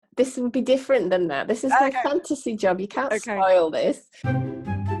this would be different than that. This is my fantasy job. You can't spoil this.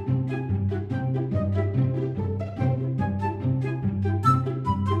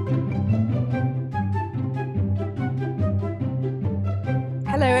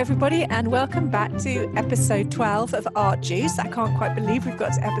 Hello everybody, and welcome back to episode 12 of Art Juice. I can't quite believe we've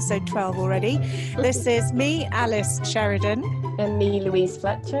got to episode 12 already. This is me, Alice Sheridan. And me, Louise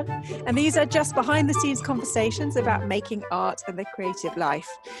Fletcher. And these are just behind the scenes conversations about making art and the creative life.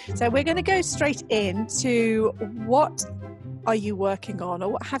 So we're going to go straight into what are you working on,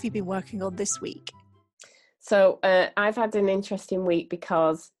 or what have you been working on this week? So I've had an interesting week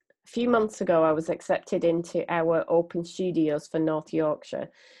because a few months ago, I was accepted into our open studios for North Yorkshire.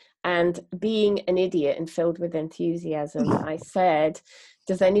 And being an idiot and filled with enthusiasm, I said,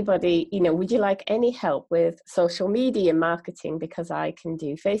 does anybody, would you like any help with social media marketing? Because I can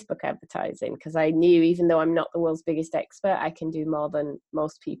do Facebook advertising. Because I knew, even though I'm not the world's biggest expert, I can do more than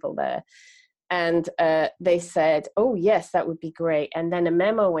most people there. And they said, oh, yes, that would be great. And then a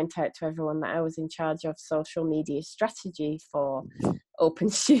memo went out to everyone that I was in charge of social media strategy for Open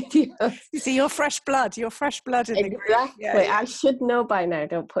Studios. You see, you're fresh blood. You're fresh blood in the group. Exactly. Yeah. I should know by now.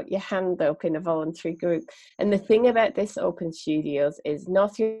 Don't put your hand up in a voluntary group. And the thing about this Open Studios is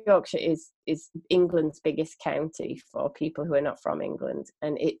North Yorkshire is England's biggest county for people who are not from England.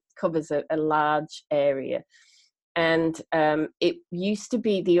 And it covers a large area. And it used to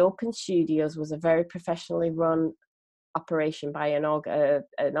be the Open Studios was a very professionally run operation by an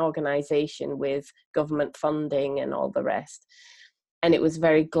organisation with government funding and all the rest. And it was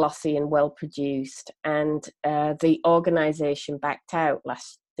very glossy and well produced. And the organisation backed out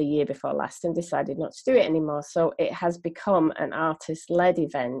the year before last and decided not to do it anymore. So it has become an artist-led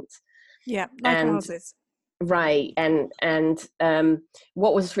event. Yeah, like houses. Right, and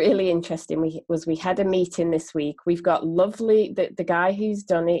what was really interesting we had a meeting this week. We've got the guy who's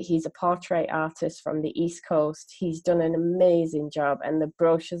done it. He's a portrait artist from the East Coast. He's done an amazing job, and the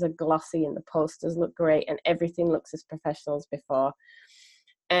brochures are glossy, and the posters look great, and everything looks as professional as before.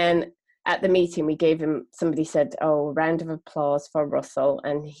 And at the meeting, somebody said, "Oh, round of applause for Russell,"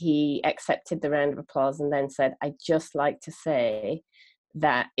 and he accepted the round of applause, and then said, "I'd just like to say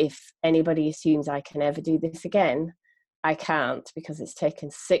that if anybody assumes I can ever do this again, I can't, because it's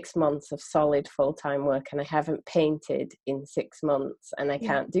taken 6 months of solid full-time work and I haven't painted in 6 months and I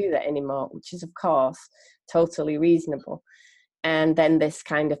can't do that anymore," which is, of course, totally reasonable. And then this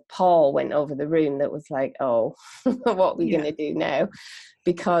kind of pall went over the room that was like, oh, what are we going to do now?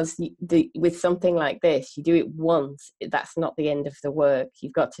 Because with something like this, you do it once, that's not the end of the work.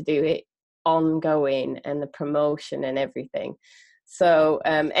 You've got to do it ongoing, and the promotion and everything. So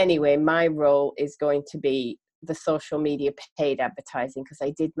anyway, my role is going to be the social media paid advertising, because I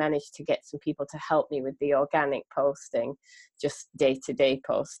did manage to get some people to help me with the organic posting, just day-to-day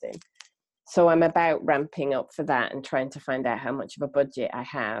posting. So I'm about ramping up for that and trying to find out how much of a budget I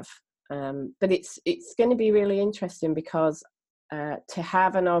have. But it's going to be really interesting, because to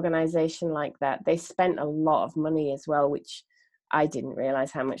have an organisation like that, they spent a lot of money as well, which I didn't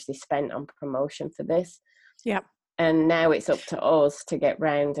realise how much they spent on promotion for this. Yeah. And now it's up to us to get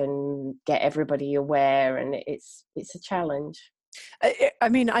round and get everybody aware, and it's a challenge. I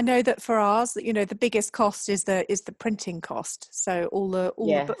mean, I know that for ours, the biggest cost is the printing cost. So all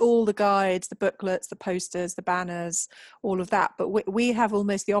the guides, the booklets, the posters, the banners, all of that. But we have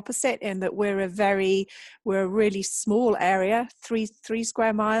almost the opposite, in that we're a really small area, three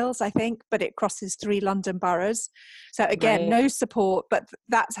square miles, I think, but it crosses 3 London boroughs. So again, no support, but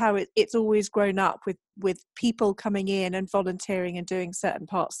that's how it's always grown up, with people coming in and volunteering and doing certain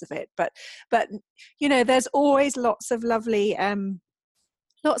parts of it. But there's always lots of lovely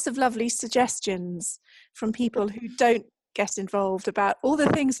suggestions from people who don't get involved about all the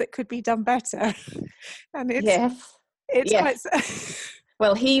things that could be done better. And it's quite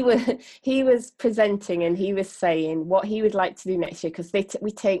well, he was presenting, and he was saying what he would like to do next year, because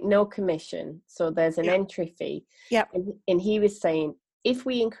we take no commission, so there's an entry fee. Yeah. And he was saying, if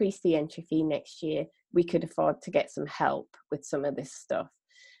we increase the entry fee next year, we could afford to get some help with some of this stuff.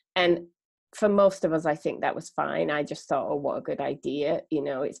 And for most of us, I think that was fine. I just thought, oh, what a good idea.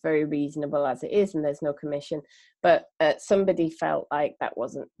 It's very reasonable as it is, and there's no commission. But somebody felt like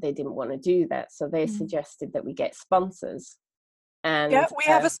they didn't want to do that. So they suggested that we get sponsors. And we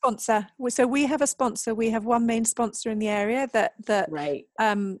have a sponsor. So we have a sponsor. We have one main sponsor in the area that right.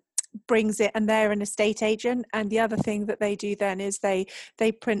 Brings it, and they're an estate agent. And the other thing that they do then is they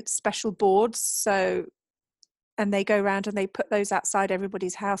print special boards, and they go around and they put those outside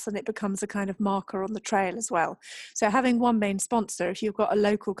everybody's house, and it becomes a kind of marker on the trail as well. So having one main sponsor, if you've got a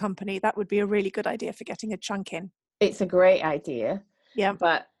local company, that would be a really good idea for getting a chunk in. It's a great idea. Yeah.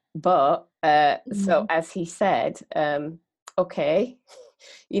 But But so as he said, okay,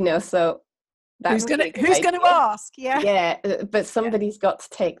 so that's who's gonna ask? Yeah, but somebody's got to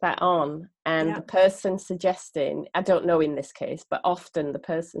take that on. And the person suggesting, I don't know in this case, but often the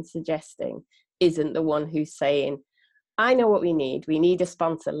person suggesting isn't the one who's saying, I know what we need. We need a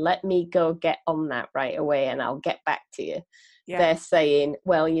sponsor. Let me go get on that right away and I'll get back to you. Yeah. They're saying,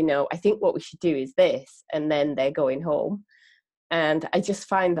 well, I think what we should do is this. And then they're going home. And I just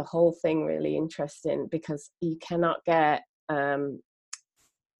find the whole thing really interesting because you cannot get a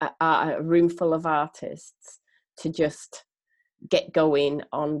room full of artists to just get going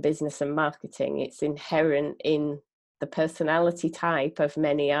on business and marketing. It's inherent in the personality type of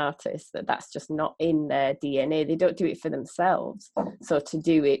many artists that's just not in their DNA. They don't do it for themselves. So to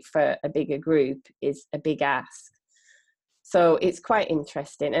do it for a bigger group is a big ask. So it's quite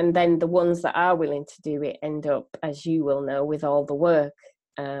interesting. And then the ones that are willing to do it end up, as you will know, with all the work.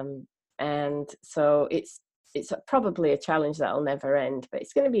 And so it's probably a challenge that'll never end, but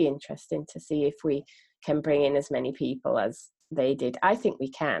it's going to be interesting to see if we can bring in as many people as they did. I think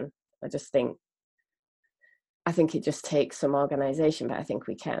we can. I think it just takes some organisation, but I think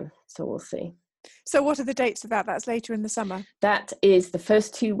we can. So we'll see. So what are the dates of that? That's later in the summer. That is the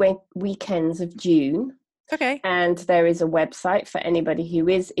first 2 weekends of June. Okay. And there is a website for anybody who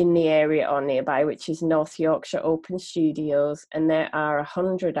is in the area or nearby, which is North Yorkshire Open Studios. And there are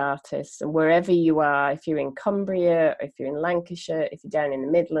 100 artists. And wherever you are, if you're in Cumbria, if you're in Lancashire, if you're down in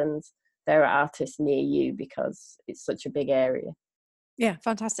the Midlands, there are artists near you because it's such a big area. Yeah,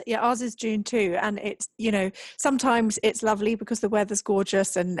 fantastic. Yeah, ours is June too. And it's, sometimes it's lovely because the weather's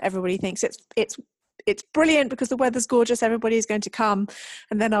gorgeous and everybody thinks it's brilliant because the weather's gorgeous, everybody's going to come.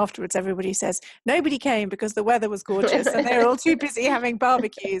 And then afterwards everybody says nobody came because the weather was gorgeous and they're all too busy having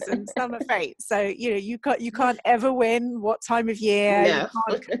barbecues and summer fete. So you can't ever win what time of year. No. You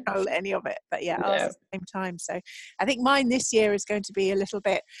can't control any of it. But yeah, ours at the same time. So I think mine this year is going to be a little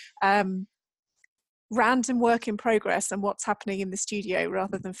bit random work in progress and what's happening in the studio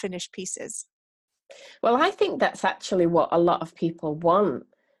rather than finished pieces. Well, I think that's actually what a lot of people want.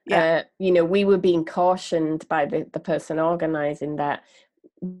 Yeah. We were being cautioned by the person organising that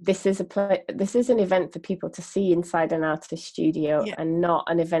this is an event for people to see inside an artist studio and not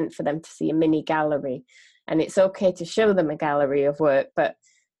an event for them to see a mini gallery. And it's okay to show them a gallery of work, but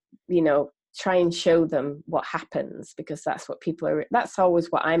try and show them what happens, because that's always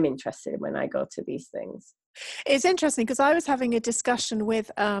what I'm interested in when I go to these things. It's interesting because I was having a discussion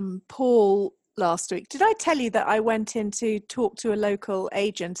with Paul last week. Did I tell you that I went in to talk to a local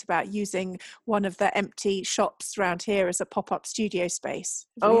agent about using one of the empty shops around here as a pop-up studio space?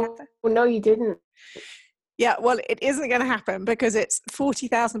 Oh, no, you didn't. Yeah, well, it isn't going to happen because it's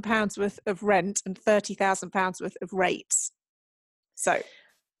 £40,000 worth of rent and £30,000 worth of rates. So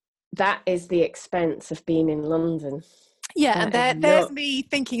that is the expense of being in London. Yeah, and there's me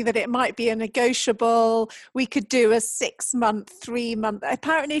thinking that it might be a negotiable. We could do a 6 month, 3 month.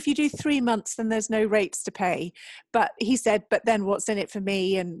 Apparently, if you do 3 months, then there's no rates to pay. But he said, but then what's in it for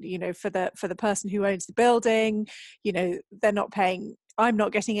me? And for the person who owns the building, they're not paying. I'm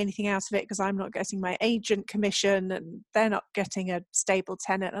not getting anything out of it because I'm not getting my agent commission, and they're not getting a stable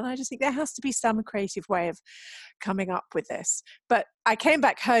tenant. And I just think there has to be some creative way of coming up with this. But I came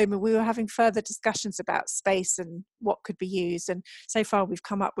back home and we were having further discussions about space and what could be used. And so far we've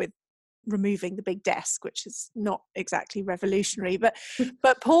come up with removing the big desk, which is not exactly revolutionary. But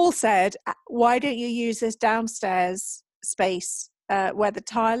Paul said, why don't you use this downstairs space where the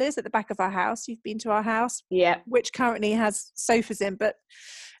tile is at the back of our house? You've been to our house, which currently has sofas in, but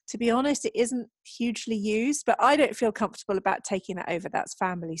to be honest, it isn't hugely used. But I don't feel comfortable about taking that over. That's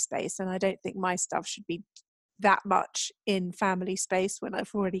family space, and I don't think my stuff should be that much in family space when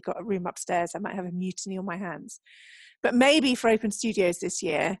I've already got a room upstairs. I might have a mutiny on my hands. But maybe for Open Studios this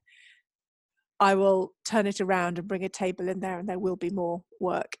year, I will turn it around and bring a table in there, and there will be more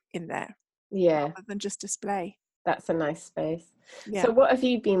work in there, rather than just display. That's a nice space. Yeah. So what have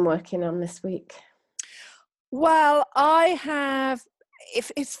you been working on this week? Well, I have,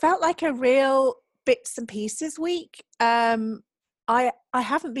 it's felt like a real bits and pieces week. I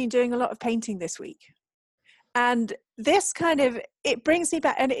haven't been doing a lot of painting this week. And this it brings me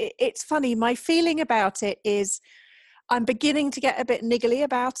back, and it's funny, my feeling about it is I'm beginning to get a bit niggly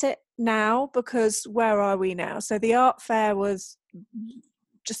about it now, because where are we now? So the art fair was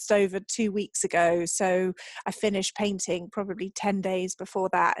just over 2 weeks ago. So I finished painting probably 10 days before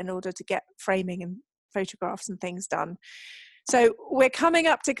that in order to get framing and photographs and things done. So we're coming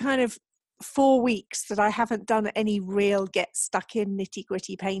up to kind of 4 weeks that I haven't done any real get stuck in nitty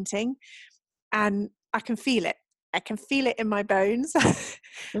gritty painting. And I can feel it. I can feel it in my bones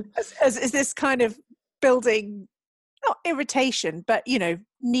as this kind of building, not irritation, but, you know,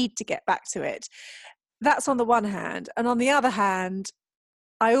 need to get back to it. That's on the one hand. And on the other hand,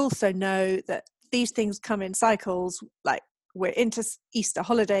 I also know that these things come in cycles. Like, we're into Easter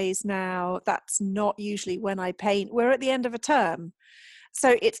holidays now. That's not usually when I paint. We're at the end of a term.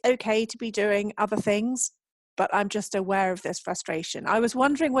 So it's okay to be doing other things, but I'm just aware of this frustration. I was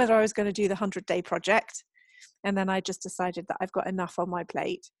wondering whether I was going to do the 100-day project, and then I just decided that I've got enough on my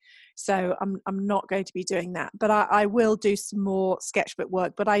plate. So I'm not going to be doing that. But I will do some more sketchbook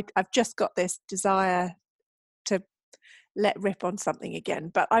work. But I've just got this desire to let rip on something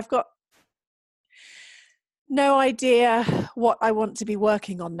again. But I've got no idea what I want to be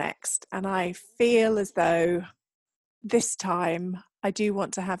working on next. And I feel as though this time I do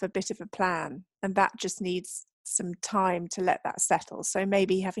want to have a bit of a plan, and that just needs some time to let that settle. So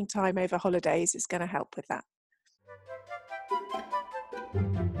maybe having time over holidays is going to help with that.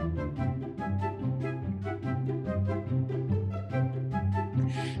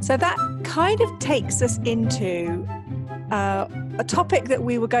 So that kind of takes us into a topic that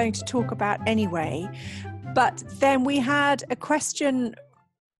we were going to talk about anyway, but then we had a question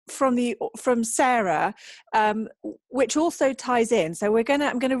from Sarah, which also ties in. So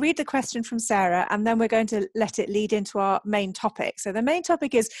I'm going to read the question from Sarah, and then we're going to let it lead into our main topic. So the main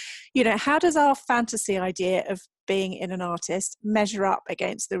topic is, you know, how does our fantasy idea of being in an artist measure up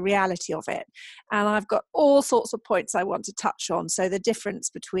against the reality of it? And I've got all sorts of points I want to touch on. So the difference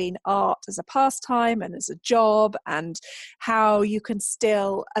between art as a pastime and as a job, and how you can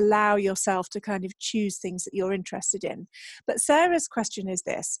still allow yourself to kind of choose things that you're interested in. But Sarah's question is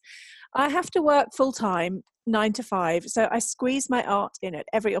this: I have to work full time, 9 to 5, so I squeeze my art in at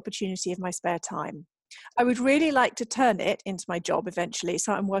every opportunity of my spare time. I would really like to turn it into my job eventually,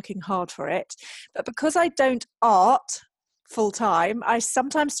 so I'm working hard for it. But because I don't art full time, I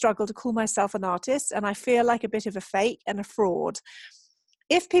sometimes struggle to call myself an artist, and I feel like a bit of a fake and a fraud.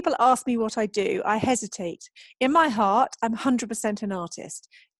 If people ask me what I do, I hesitate. In my heart, I'm 100% an artist.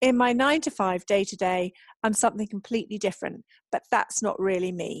 In my 9 to 5 day to day, I'm something completely different, but that's not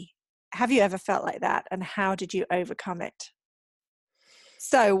really me. Have you ever felt like that, and how did you overcome it?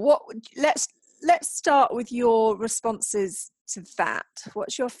 So let's start with your responses to that.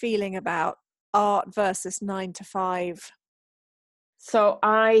 What's your feeling about art versus 9 to 5? So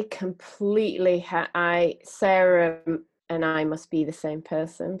I completely, Sarah and I must be the same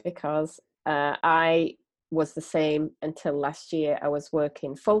person, because I was the same until last year. I was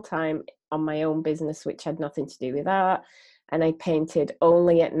working full time on my own business, which had nothing to do with art. And I painted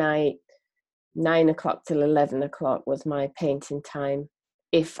only at night. 9 o'clock till 11 o'clock was my painting time,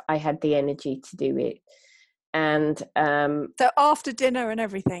 if I had the energy to do it. And so after dinner and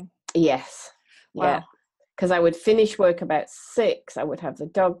everything? Yes. Wow. Yeah. Because I would finish work about 6. I would have the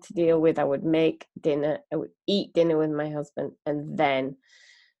dog to deal with. I would make dinner. I would eat dinner with my husband, and then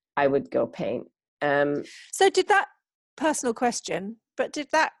I would go paint. So did that, personal question, but did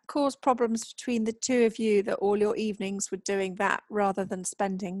that cause problems between the two of you, that all your evenings were doing that rather than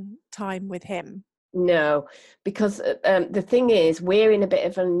spending time with him? No, because the thing is, we're in a bit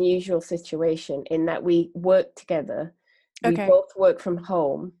of an unusual situation in that we work together. We both work from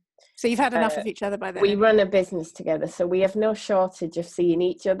home. So you've had enough of each other by then? We run a business together, so we have no shortage of seeing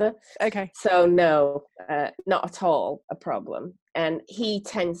each other. Okay. So no, not at all a problem. And he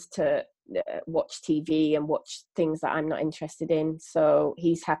tends to watch TV and watch things that I'm not interested in. So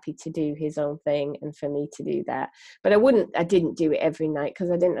he's happy to do his own thing and for me to do that. But I didn't do it every night because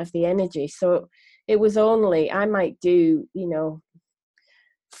I didn't have the energy. So it was only, I might do,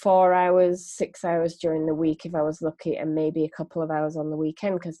 4 hours, 6 hours during the week if I was lucky, and maybe a couple of hours on the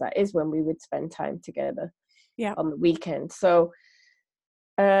weekend, because that is when we would spend time together. Yeah. On the weekend. So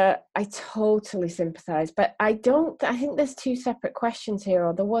I totally sympathize, but I think there's two separate questions here,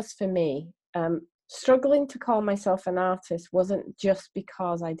 or there was for me. Struggling to call myself an artist wasn't just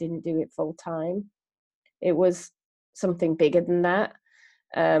because I didn't do it full time. It was something bigger than that.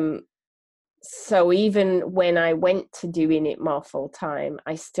 So even when I went to doing it more full time,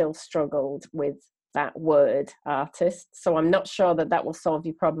 I still struggled with that word, artist. So I'm not sure that will solve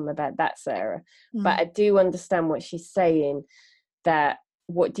your problem about that, Sarah. But I do understand what she's saying, that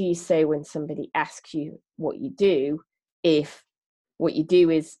what do you say when somebody asks you what you do, if what you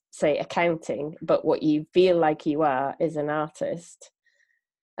do is, say, accounting, but what you feel like you are is an artist?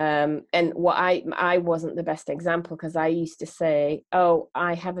 And what I wasn't the best example, because I used to say, oh,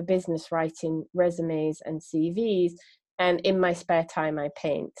 I have a business writing resumes and CVs, and in my spare time I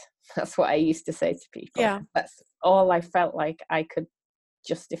paint. That's what I used to say to people. Yeah. That's all I felt like I could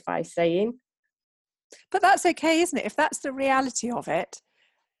justify saying. But that's okay, isn't it? If that's the reality of it,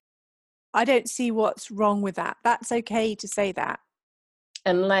 I don't see what's wrong with that. That's okay to say that.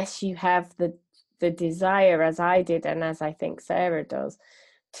 Unless you have the desire, as I did and as I think Sarah does,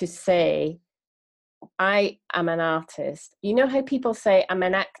 to say, I am an artist. You know how people say, I'm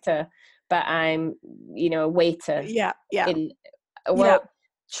an actor, but I'm, a waiter? Yeah.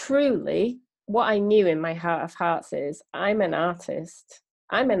 Truly, what I knew in my heart of hearts is, I'm an artist.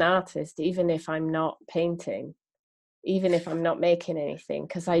 I'm an artist, even if I'm not painting, even if I'm not making anything,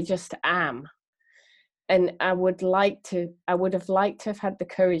 because I just am. And I would have liked to have had the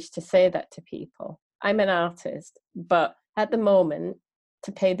courage to say that to people. I'm an artist, but at the moment,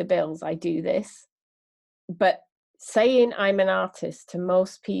 to pay the bills, I do this. But saying I'm an artist to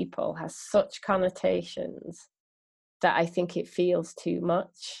most people has such connotations that I think it feels too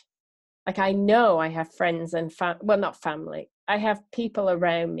much. Like, I know I have friends and not family. I have people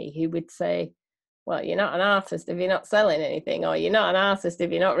around me who would say, well, you're not an artist if you're not selling anything, or you're not an artist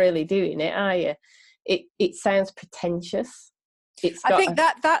if you're not really doing it, are you? It sounds pretentious. I think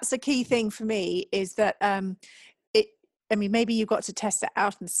that's a key thing for me, is that maybe you've got to test it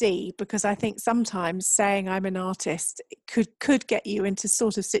out and see, because I think sometimes saying I'm an artist could get you into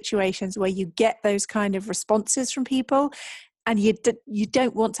sort of situations where you get those kind of responses from people, and you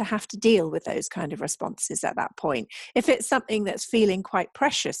don't want to have to deal with those kind of responses at that point. If it's something that's feeling quite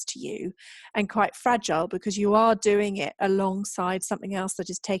precious to you and quite fragile because you are doing it alongside something else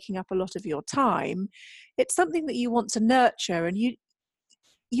that is taking up a lot of your time, it's something that you want to nurture, and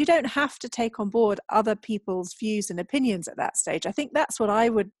you don't have to take on board other people's views and opinions at that stage. I think that's what I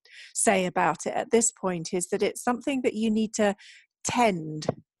would say about it at this point, is that it's something that you need to tend,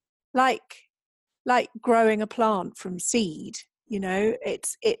 like growing a plant from seed.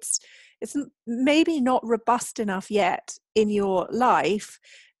 It's maybe not robust enough yet in your life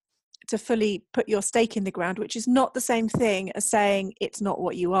to fully put your stake in the ground, which is not the same thing as saying it's not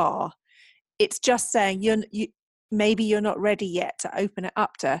what you are. It's just saying maybe you're not ready yet to open it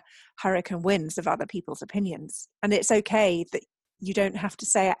up to hurricane winds of other people's opinions. And it's okay that you don't have to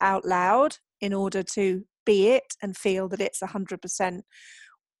say it out loud in order to be it and feel that it's 100%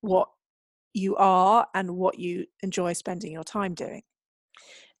 what you are and what you enjoy spending your time doing.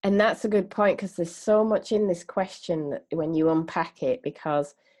 And that's a good point, because there's so much in this question when you unpack it,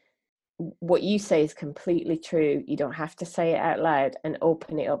 because what you say is completely true. You don't have to say it out loud and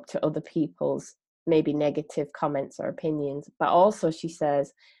open it up to other people's maybe negative comments or opinions. But also, she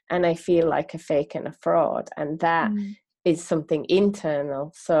says, and I feel like a fake and a fraud, and that is something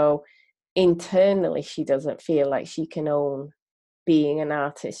internal. So internally, she doesn't feel like she can own being an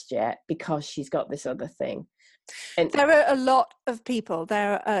artist yet, because she's got this other thing. And there are a lot of people,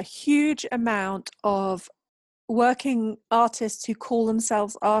 there are a huge amount of working artists who call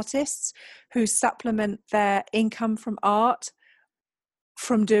themselves artists, who supplement their income from art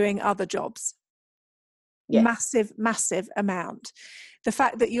from doing other jobs. Yes. Massive amount. The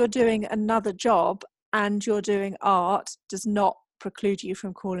fact that you're doing another job and you're doing art does not preclude you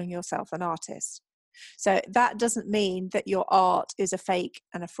from calling yourself an artist. So that doesn't mean that your art is a fake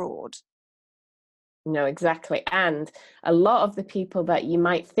and a fraud. No, exactly. And a lot of the people that you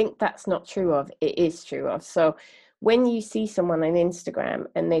might think that's not true of, it is true of. So when you see someone on Instagram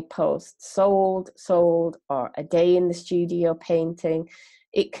and they post sold, or a day in the studio painting,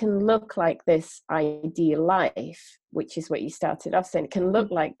 it can look like this ideal life, which is what you started off saying. It can look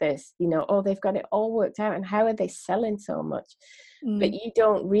like this, oh, they've got it all worked out, and how are they selling so much? But you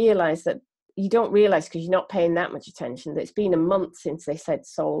don't realize because you're not paying that much attention, that it's been a month since they said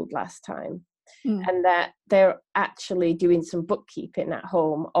sold last time. And that they're actually doing some bookkeeping at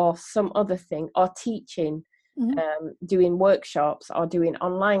home, or some other thing, or teaching, doing workshops, or doing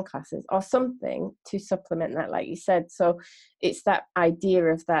online classes, or something to supplement that, like you said. So it's that idea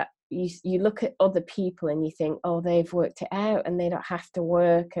of that you look at other people and you think, oh, they've worked it out and they don't have to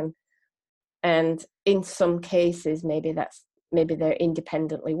work, and in some cases maybe they're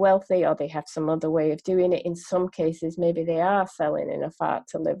independently wealthy, or they have some other way of doing it. In some cases maybe they are selling enough art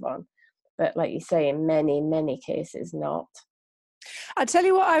to live on. But like you say, in many, many cases, not. I'll tell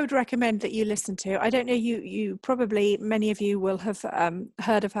you what I would recommend that you listen to. I don't know, you probably, many of you will have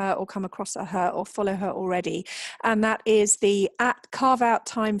heard of her or come across her or follow her already. And that is the @Carve Out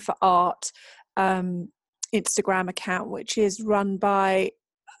Time for Art Instagram account, which is run by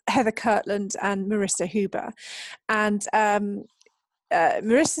Heather Kirtland and Marissa Huber. And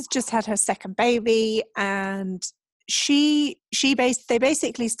Marissa's just had her second baby, and they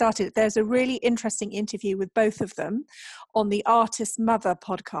basically started, there's a really interesting interview with both of them on the Artist Mother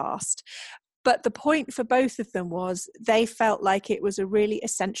podcast. But the point for both of them was they felt like it was a really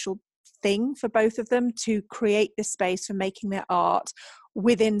essential thing for both of them to create this space for making their art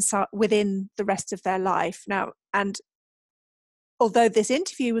within the rest of their life now. And although this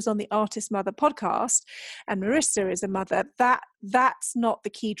interview was on the Artist Mother podcast and Marissa is a mother, that's not the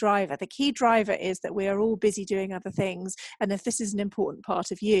key driver. The key driver is that we are all busy doing other things. And if this is an important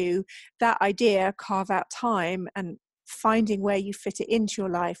part of you, that idea, carve out time and finding where you fit it into your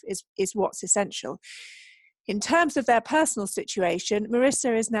life is what's essential. In terms of their personal situation,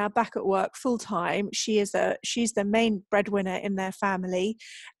 Marissa is now back at work full time. She's the main breadwinner in their family,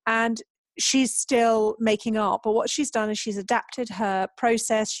 and she's still making art. But what she's done is she's adapted her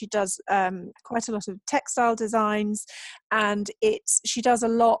process. She does quite a lot of textile designs, and she does a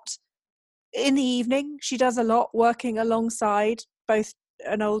lot in the evening. She does a lot working alongside both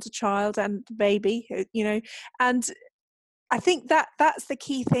an older child and the baby, and I think that's the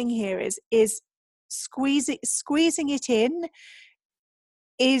key thing here is squeezing it in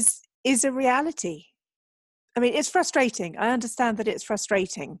is a reality. I mean, it's frustrating. I understand that it's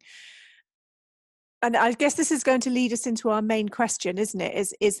frustrating. And I guess this is going to lead us into our main question, isn't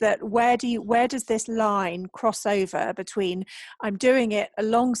it? Is that where does this line cross over between I'm doing it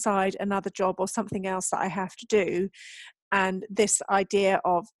alongside another job or something else that I have to do, and this idea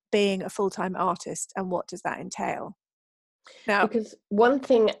of being a full-time artist, and what does that entail? Now, because one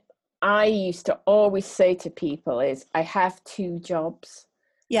thing I used to always say to people is I have 2 jobs.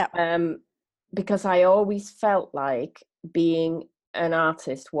 Yeah. Because I always felt like being an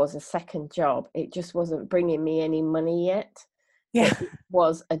artist was a second job. It just wasn't bringing me any money yet. Yeah. It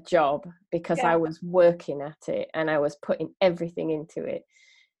was a job because I was working at it and I was putting everything into it.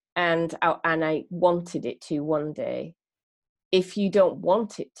 And I wanted it to one day. If you don't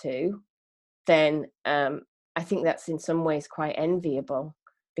want it to, then I think that's in some ways quite enviable,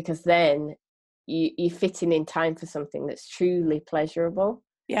 because then you're fitting in time for something that's truly pleasurable.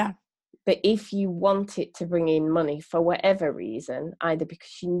 Yeah. But if you want it to bring in money for whatever reason, either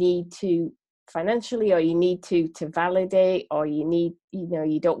because you need to financially, or you need to validate, or you need,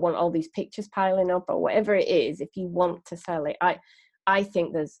 you don't want all these pictures piling up, or whatever it is, if you want to sell it, I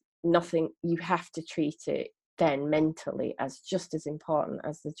think there's nothing, you have to treat it then mentally as just as important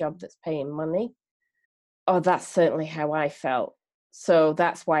as the job that's paying money. Oh, that's certainly how I felt. So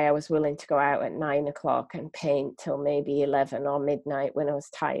that's why I was willing to go out at 9 o'clock and paint till maybe 11 or midnight when I was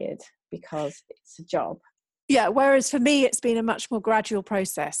tired, because it's a job. Yeah. Whereas for me, it's been a much more gradual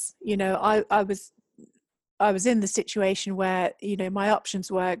process. I was in the situation where, my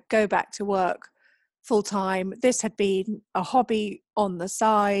options were go back to work full time. This had been a hobby on the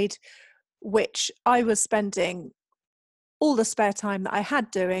side, which I was spending all the spare time that I had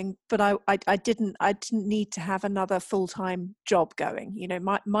doing, but I didn't need to have another full-time job going.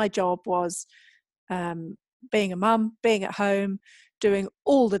 My job was being a mum, being at home, doing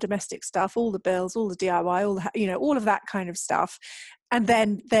all the domestic stuff, all the bills, all the DIY, all of that kind of stuff. And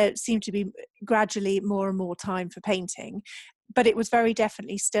then there seemed to be gradually more and more time for painting, but it was very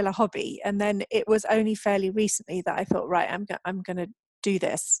definitely still a hobby. And then it was only fairly recently that I thought, right, I'm going to do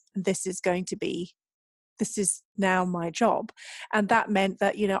this. This is now my job. And that meant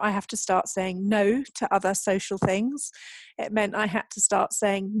that, I have to start saying no to other social things. It meant I had to start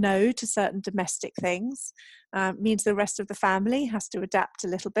saying no to certain domestic things. Means the rest of the family has to adapt a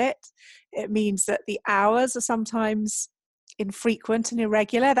little bit. It means that the hours are sometimes infrequent and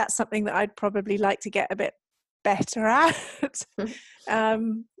irregular. That's something that I'd probably like to get a bit better at.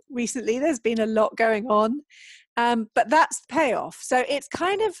 Recently, there's been a lot going on. But that's the payoff. So it's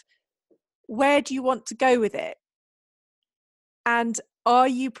kind of, where do you want to go with it? And are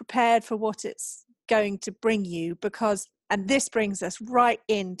you prepared for what it's going to bring you? And this brings us right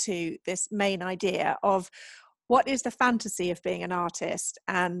into this main idea of what is the fantasy of being an artist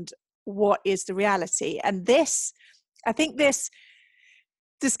and what is the reality? And I think this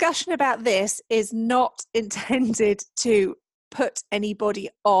discussion about this is not intended to put anybody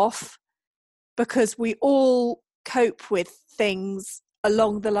off, because we all cope with things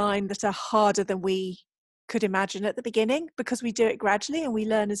along the line that are harder than we could imagine at the beginning, because we do it gradually and we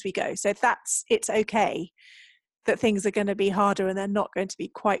learn as we go. So it's okay that things are going to be harder and they're not going to be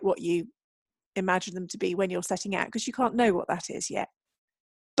quite what you imagine them to be when you're setting out, because you can't know what that is yet.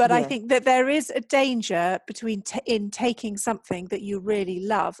 But yeah. I think that there is a danger in taking something that you really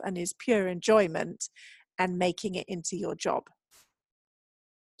love and is pure enjoyment and making it into your job.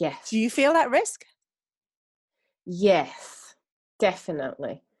 Yes. Do you feel that risk? Yes.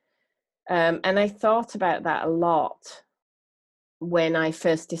 Definitely. And I thought about that a lot when I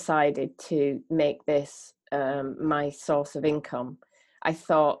first decided to make this my source of income. I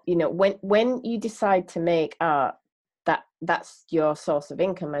thought, when you decide to make art, that's your source of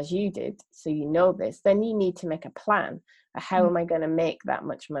income, as you did, so you know this, then you need to make a plan. How am I going to make that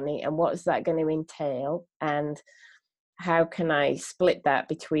much money, and what is that going to entail, and how can I split that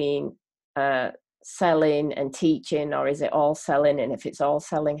between selling and teaching, or is it all selling? And if it's all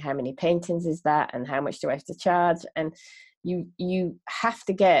selling, how many paintings is that, and how much do I have to charge? And you have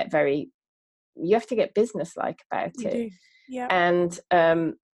to get business-like about it. Do. Yeah. And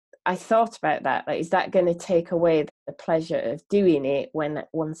I thought about that. Like, is that going to take away the pleasure of doing it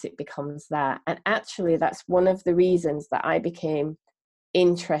once it becomes that? And actually, that's one of the reasons that I became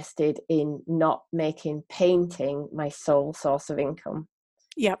interested in not making painting my sole source of income.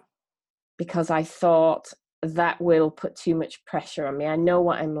 Yeah. Because I thought that will put too much pressure on me. I know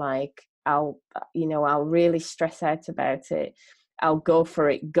what I'm like. I'll really stress out about it. I'll go for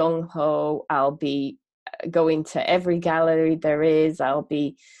it gung ho. I'll be going to every gallery there is.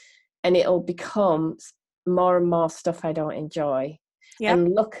 And it'll become more and more stuff I don't enjoy. Yep. And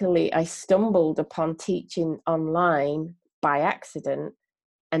luckily I stumbled upon teaching online by accident,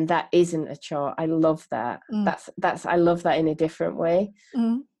 and that isn't a chore. I love that. I love that in a different way.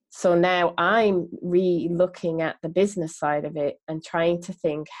 So now I'm re-looking at the business side of it and trying to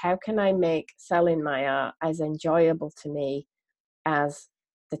think, how can I make selling my art as enjoyable to me as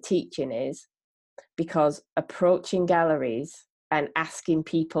the teaching is? Because approaching galleries and asking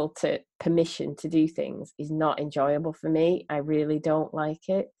people to permission to do things is not enjoyable for me. I really don't like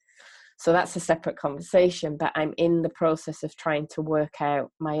it. So that's a separate conversation, but I'm in the process of trying to work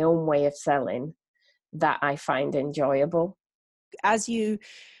out my own way of selling that I find enjoyable. As you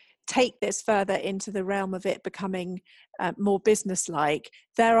take this further into the realm of it becoming more business-like,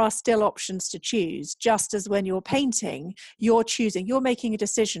 there are still options to choose. Just as when you're painting, you're making a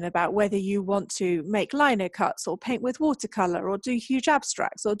decision about whether you want to make lino cuts or paint with watercolor or do huge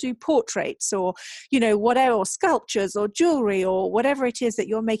abstracts or do portraits or, whatever, or sculptures or jewelry or whatever it is that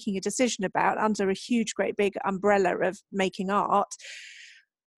you're making a decision about under a huge, great big umbrella of making art.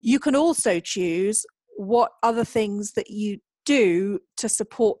 You can also choose what other things that you do to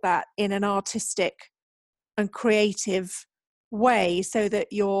support that in an artistic and creative way, so that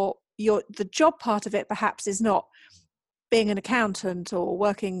the job part of it perhaps is not being an accountant or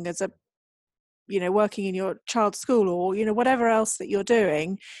working as working in your child's school or whatever else that you're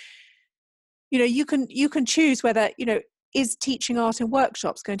doing. You can choose whether is teaching art in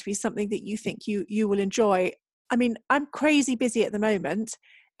workshops going to be something that you think you will enjoy. I mean, I'm crazy busy at the moment.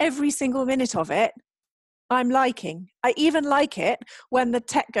 Every single minute of it I'm liking. I even like it when the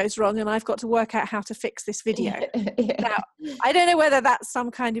tech goes wrong and I've got to work out how to fix this video. Yeah. Now, I don't know whether that's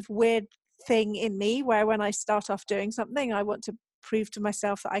some kind of weird thing in me where when I start off doing something, I want to prove to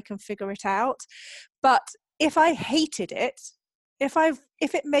myself that I can figure it out. But if I hated it, if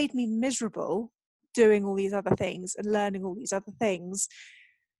it made me miserable doing all these other things and learning all these other things,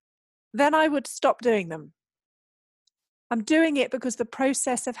 then I would stop doing them. I'm doing it because the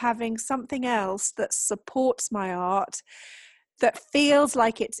process of having something else that supports my art, that feels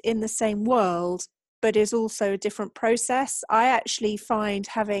like it's in the same world, but is also a different process. I actually find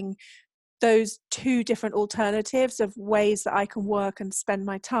having those two different alternatives of ways that I can work and spend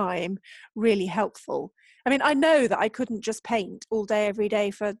my time really helpful. I mean, I know that I couldn't just paint all day, every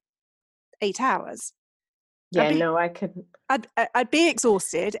day for 8 hours. Yeah, I couldn't. I'd be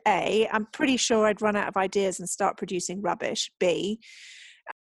exhausted, A. I'm pretty sure I'd run out of ideas and start producing rubbish, B.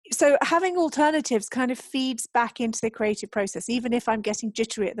 So having alternatives kind of feeds back into the creative process. Even if I'm getting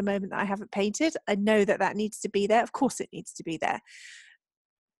jittery at the moment that I haven't painted, I know that needs to be there. Of course it needs to be there.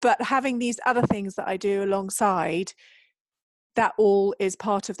 But having these other things that I do alongside, that all is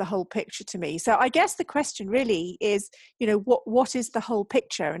part of the whole picture to me. So I guess the question really is, what is the whole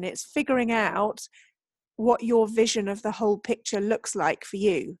picture? And it's figuring out what your vision of the whole picture looks like for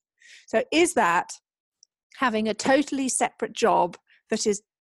you. So is that having a totally separate job that is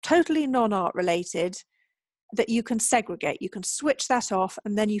totally non-art related, that you can segregate, you can switch that off,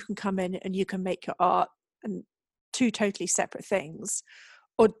 and then you can come in and you can make your art, and two totally separate things?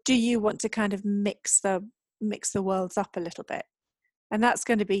 Or do you want to kind of mix the worlds up a little bit? And that's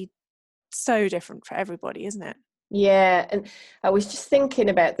going to be so different for everybody, isn't it? Yeah, and I was just thinking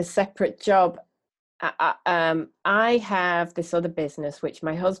about the separate job. I have this other business which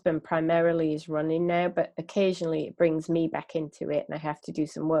my husband primarily is running now, but occasionally it brings me back into it and I have to do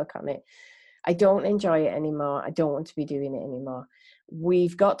some work on it. I don't enjoy it anymore. I don't want to be doing it anymore.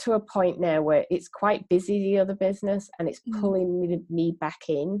 We've got to a point now where it's quite busy, the other business, and it's pulling me back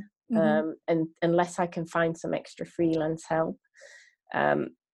in, and unless I can find some extra freelance help.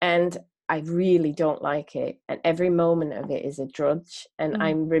 And I really don't like it. And every moment of it is a drudge. And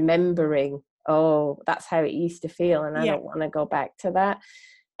I'm remembering oh, that's how it used to feel, and I don't want to go back to that.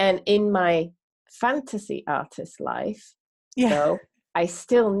 And in my fantasy artist life, though, I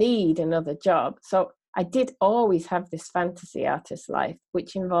still need another job. So I did always have this fantasy artist life,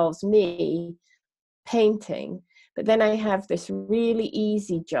 which involves me painting, but then I have this really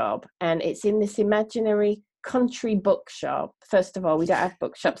easy job, and it's in this imaginary country bookshop. First of all, we don't have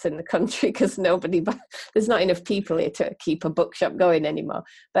bookshops in the country because there's not enough people here to keep a bookshop going anymore,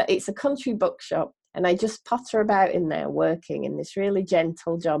 but it's a country bookshop, and I just potter about in there working in this really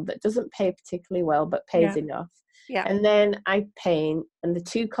gentle job that doesn't pay particularly well but pays enough. And then I paint, and the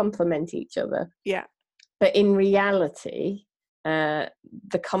two complement each other. But in reality,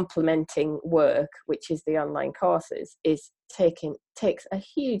 the complementing work, which is the online courses, takes a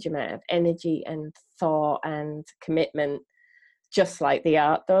huge amount of energy and thought and commitment, just like the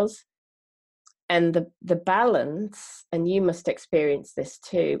art does. And the balance, and you must experience this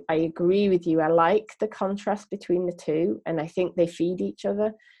too, I agree with you, I like the contrast between the two, and I think they feed each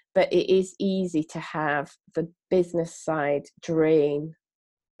other, but it is easy to have the business side drain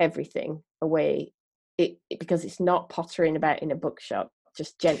everything away, because it's not pottering about in a bookshop,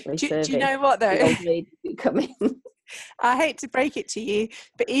 just gently serving. Do you know what, though? The old ladies who come in. I hate to break it to you,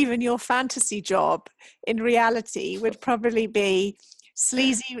 but even your fantasy job in reality would probably be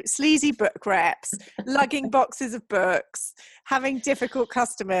sleazy book reps, lugging boxes of books, having difficult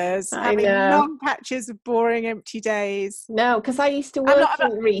customers, having long patches of boring empty days. No, because I used to work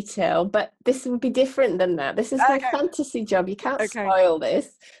in retail, but this would be different than that. This is my fantasy job. You can't spoil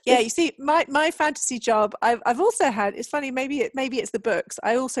this. Yeah, you see, my fantasy job, I've also had, it's funny, maybe it's the books.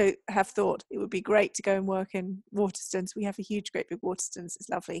 I also have thought it would be great to go and work in Waterstones. We have a huge, great big Waterstones. It's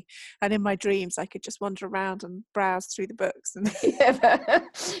lovely. And in my dreams, I could just wander around and browse through the books. And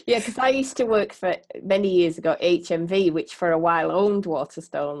because I used to work for, many years ago, HMV, which for a while owned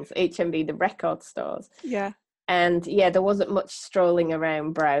Waterstones, HMV, the record stores. Yeah. And there wasn't much strolling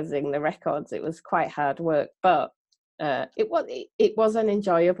around browsing the records. It was quite hard work, but it was an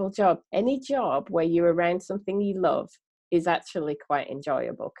enjoyable job. Any job where you're around something you love is actually quite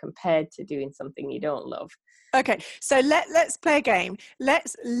enjoyable compared to doing something you don't love. Okay, so let's play a game.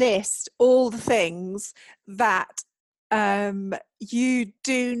 Let's list all the things that you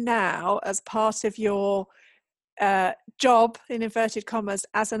do now as part of your job, in inverted commas,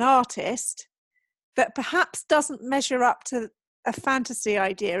 as an artist, that perhaps doesn't measure up to a fantasy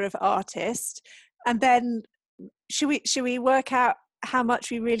idea of artist. And then should we work out how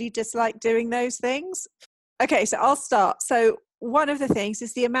much we really dislike doing those things? Okay, so I'll start. So one of the things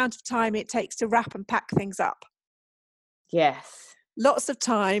is the amount of time it takes to wrap and pack things up. Yes. Lots of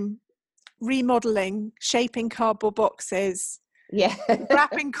time remodeling, shaping cardboard boxes,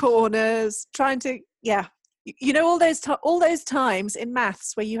 wrapping corners, trying to, you know, all those times in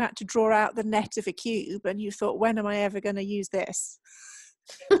maths where you had to draw out the net of a cube and you thought, when am I ever going to use this?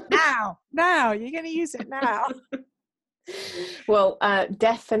 now you're going to use it now. Well,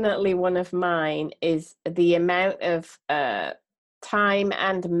 definitely one of mine is the amount of time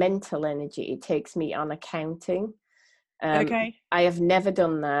and mental energy it takes me on accounting. I have never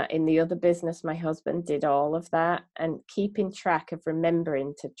done that. In the other business, my husband did all of that, and keeping track of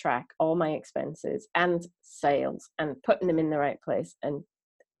remembering to track all my expenses and sales and putting them in the right place, and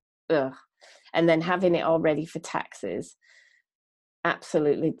then having it all ready for taxes.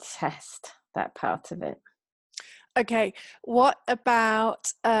 Absolutely detest that part of it. Okay, what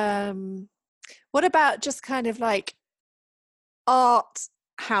about just kind of like art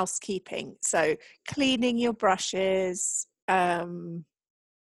housekeeping? So cleaning your brushes. Are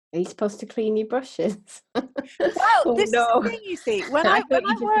you supposed to clean your brushes? Well, this is the thing, you see. When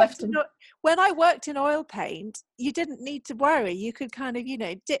I worked in oil paint, you didn't need to worry. You could kind of,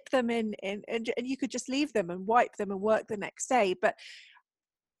 dip them in and you could just leave them and wipe them and work the next day. But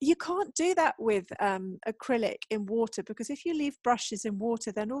you can't do that with acrylic in water, because if you leave brushes in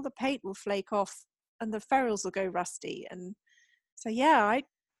water, then all the paint will flake off and the ferrules will go rusty. And so,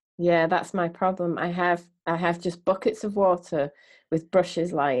 that's my problem. I have just buckets of water with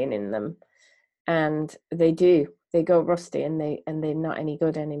brushes lying in them, and they go rusty, and they're not any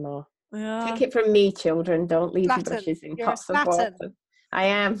good anymore. Take it from me, children. Don't leave your brushes in pots of water. I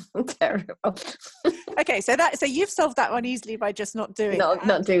am terrible. Okay, so you've solved that one easily by just not doing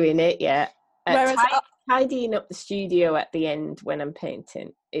not doing it yet. Whereas tidying up the studio at the end when I'm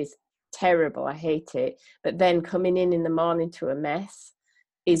painting is terrible. I hate it. But then coming in the morning to a mess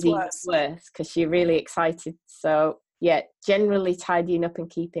is even worse, because you're really excited. So generally tidying up and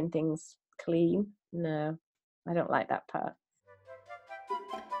keeping things clean. No, I don't like that part.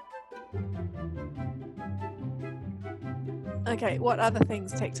 Okay, what other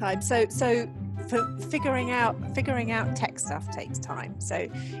things take time? So for figuring out tech stuff takes time. So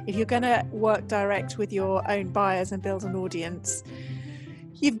if you're going to work direct with your own buyers and build an audience,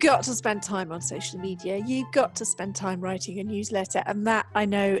 you've got to spend time on social media. You've got to spend time writing a newsletter. And that, I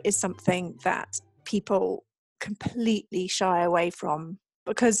know, is something that people completely shy away from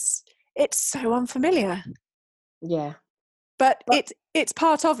because it's so unfamiliar. Yeah. But it's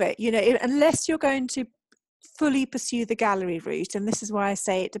part of it, unless you're going to fully pursue the gallery route. And this is why I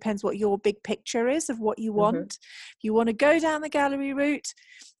say it depends what your big picture is of what you want. If you want to go down the gallery route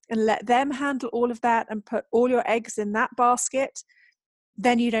and let them handle all of that and put all your eggs in that basket,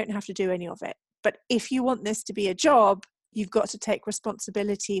 then you don't have to do any of it. But if you want this to be a job, you've got to take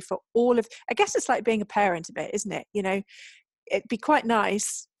responsibility for all of, I guess it's like being a parent a bit, isn't it? It'd be quite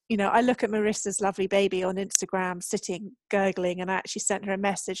nice. I look at Marissa's lovely baby on Instagram sitting gurgling, and I actually sent her a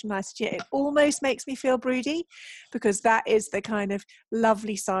message and I said, it almost makes me feel broody, because that is the kind of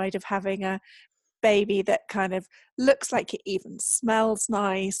lovely side of having a baby that kind of looks like it even smells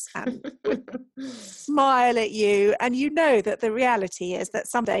nice and would smile at you. And that the reality is that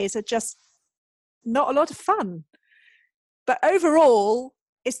some days are just not a lot of fun. But overall,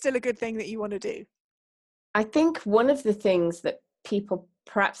 it's still a good thing that you want to do. I think one of the things that people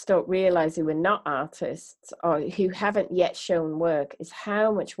perhaps don't realize who are not artists or who haven't yet shown work is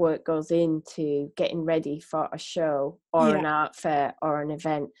how much work goes into getting ready for a show or an art fair or an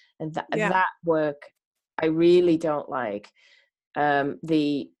event. And that work I really don't like.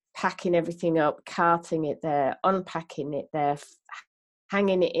 The packing everything up, carting it there, unpacking it there,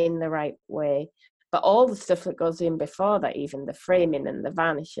 hanging it in the right way. But all the stuff that goes in before that, even the framing and the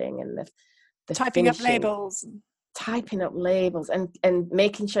varnishing and the typing up labels and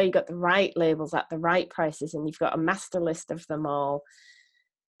making sure you got the right labels at the right prices and you've got a master list of them all,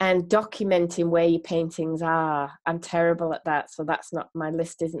 and documenting where your paintings are. I'm terrible at that, so that's not, my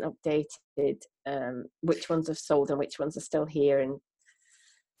list isn't updated, which ones have sold and which ones are still here. And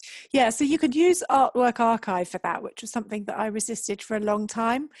so you could use Artwork Archive for that, which was something that I resisted for a long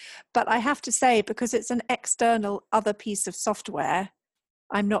time. But I have to say, because it's an external other piece of software,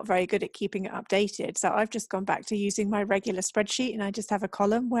 I'm not very good at keeping it updated. So I've just gone back to using my regular spreadsheet, and I just have a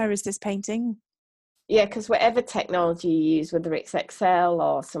column. Where is this painting? Yeah, because whatever technology you use, whether it's Excel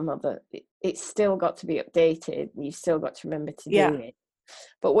or some other, it's still got to be updated. You've still got to remember to do it.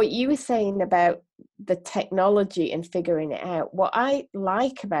 But what you were saying about the technology and figuring it out, what I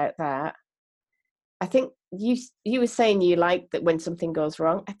like about that, I think you were saying you like that when something goes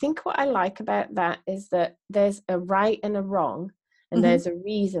wrong. I think what I like about that is that there's a right and a wrong, and there's a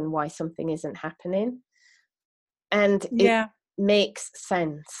reason why something isn't happening. And it makes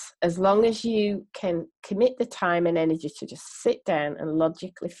sense as long as you can commit the time and energy to just sit down and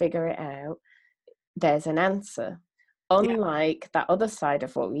logically figure it out. There's an answer. Unlike that other side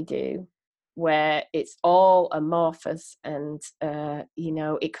of what we do, where it's all amorphous and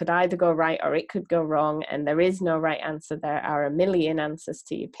it could either go right or it could go wrong, and there is no right answer. There are a million answers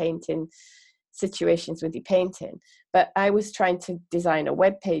to your painting situations with your painting. But I was trying to design a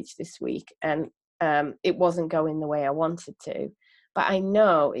web page this week, and it wasn't going the way I wanted to. But I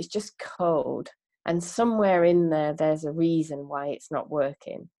know it's just code, and somewhere in there's a reason why it's not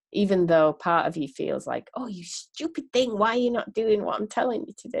working, even though part of you feels like, oh, you stupid thing, why are you not doing what I'm telling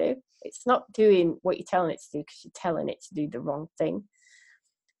you to do? It's not doing what you're telling it to do because you're telling it to do the wrong thing.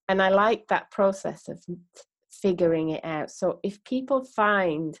 And I like that process of figuring it out. So if people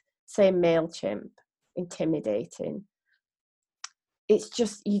find, say, MailChimp intimidating, it's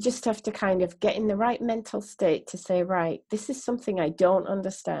just, you just have to kind of get in the right mental state to say, right, this is something I don't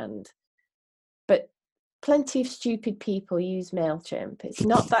understand, but plenty of stupid people use MailChimp. It's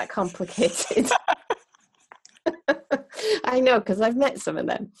not that complicated. I know, because I've met some of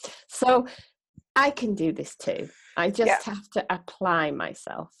them. So I can do this too. I just have to apply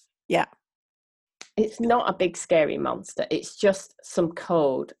myself. Yeah. It's not a big scary monster. It's just some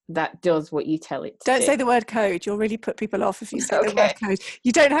code that does what you tell it to do. Don't say the word code. You'll really put people off if you say the word code.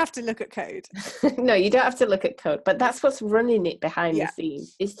 You don't have to look at code. No, you don't have to look at code. But that's what's running it behind the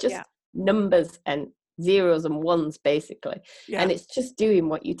scenes. It's just numbers and zeros and ones, basically. And it's just doing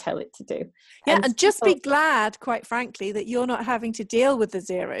what you tell it to do. And just be glad, quite frankly, that you're not having to deal with the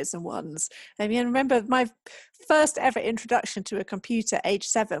zeros and ones. I mean, remember my first ever introduction to a computer, age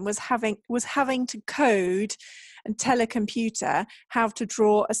 7, was having to code and tell a computer how to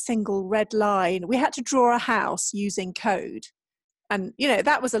draw a single red line. We had to draw a house using code. And,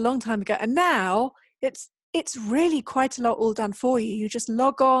 that was a long time ago. And now it's it's really quite a lot all done for you. You just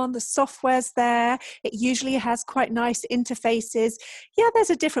log on, the software's there. It usually has quite nice interfaces. Yeah, there's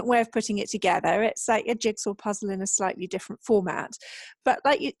a different way of putting it together. It's like a jigsaw puzzle in a slightly different format. But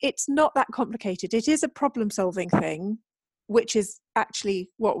like it's not that complicated. It is a problem-solving thing, which is actually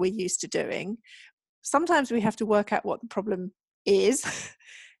what we're used to doing. Sometimes we have to work out what the problem is.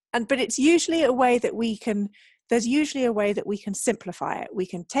 But it's usually a way that there's usually a way that we can simplify it. We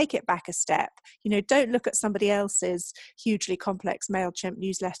can take it back a step. Don't look at somebody else's hugely complex MailChimp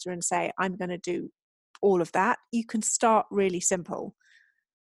newsletter and say, I'm going to do all of that. You can start really simple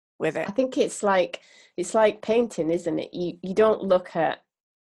with it. I think it's like painting, isn't it? You don't look at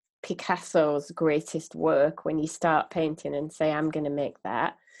Picasso's greatest work when you start painting and say, I'm going to make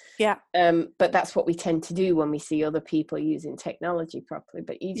that. Yeah. But that's what we tend to do when we see other people using technology properly.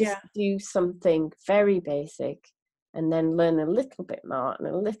 But you just do something very basic and then learn a little bit more and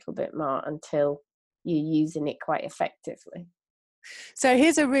a little bit more until you're using it quite effectively. So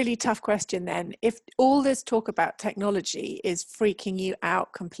here's a really tough question then. If all this talk about technology is freaking you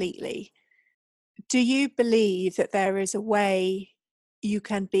out completely, do you believe that there is a way you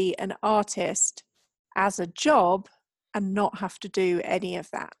can be an artist as a job and not have to do any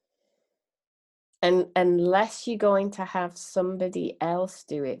of that? And unless you're going to have somebody else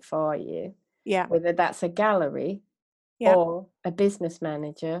do it for you, whether that's a gallery or a business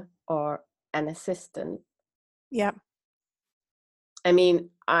manager or an assistant. Yeah. I mean,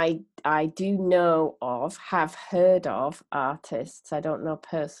 I do have heard of artists, I don't know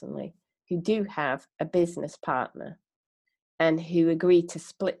personally, who do have a business partner and who agree to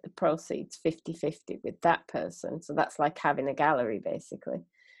split the proceeds 50-50 with that person. So that's like having a gallery, basically.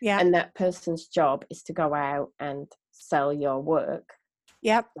 Yeah. And that person's job is to go out and sell your work.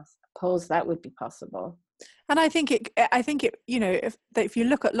 Yep. I suppose that would be possible. And I think it, if you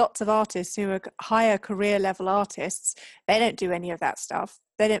look at lots of artists who are higher career level artists, they don't do any of that stuff.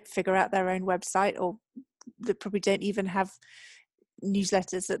 They don't figure out their own website, or they probably don't even have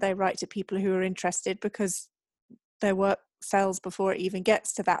newsletters that they write to people who are interested, because their work sells before it even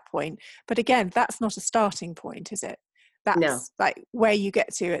gets to that point. But again, that's not a starting point, is it? That's like where you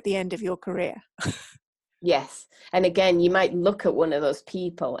get to at the end of your career. Yes. And again, you might look at one of those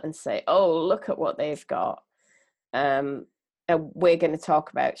people and say, oh, look at what they've got. And we're going to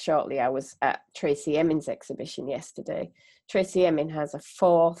talk about shortly. I was at Tracy Emin's exhibition yesterday. Tracy Emin has a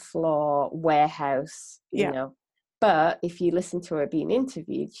 4-floor warehouse, but if you listen to her being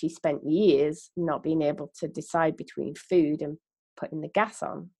interviewed, she spent years not being able to decide between food and putting the gas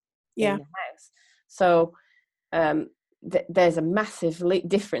on in the house. So there's a massive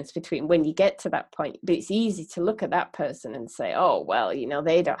difference between when you get to that point. But it's easy to look at that person and say, oh, well,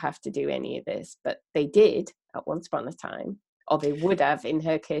 they don't have to do any of this. But they did at once upon a time, or they would have in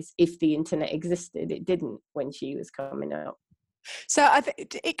her case if the internet existed. It didn't when she was coming up. So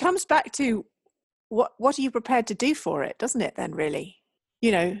it comes back to what are you prepared to do for it, doesn't it then, really?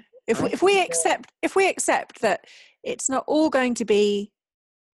 If we accept that it's not all going to be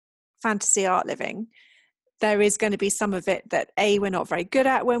fantasy art living, there is going to be some of it that we're not very good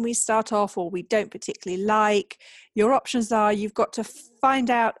at when we start off, or we don't particularly like. Your options are, you've got to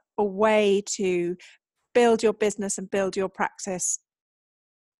find out a way to build your business and build your practice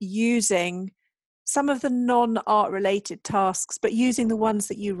using some of the non-art related tasks, but using the ones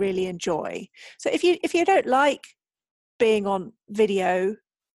that you really enjoy. So if you don't like being on video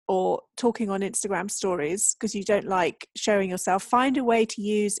or talking on Instagram stories because you don't like showing yourself, find a way to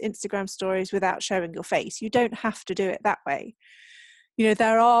use Instagram stories without showing your face. You don't have to do it that way.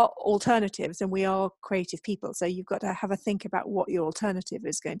 There are alternatives, and we are creative people. So you've got to have a think about what your alternative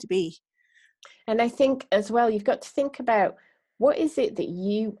is going to be. And I think as well, you've got to think about, what is it that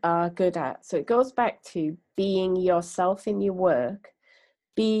you are good at? So it goes back to being yourself in your work,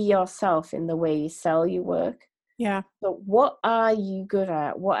 be yourself in the way you sell your work. Yeah. So what are you good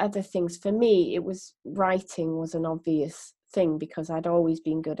at? What are the things? For me, writing was an obvious thing because I'd always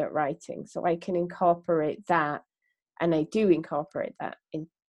been good at writing. So I can incorporate that, and I do incorporate that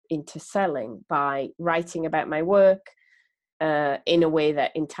into selling by writing about my work in a way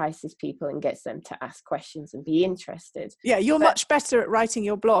that entices people and gets them to ask questions and be interested. Yeah, you're much better at writing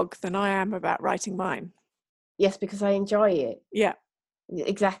your blog than I am about writing mine. Yes, because I enjoy it. Yeah.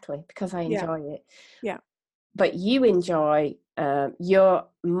 Exactly, because I enjoy it. Yeah. But you enjoy, you're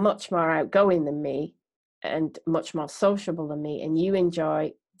much more outgoing than me and much more sociable than me, and you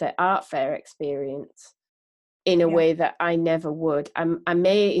enjoy the art fair experience in a way that I never would. I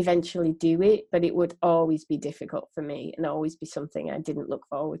may eventually do it, but it would always be difficult for me and always be something I didn't look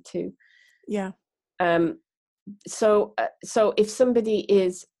forward to. Yeah. So if somebody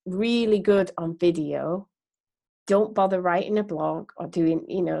is really good on video, don't bother writing a blog or doing,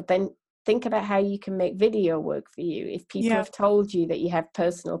 then think about how you can make video work for you. If people have told you that you have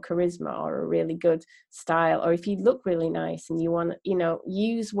personal charisma or a really good style, or if you look really nice and you want to,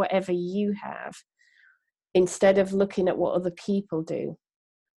 use whatever you have instead of looking at what other people do.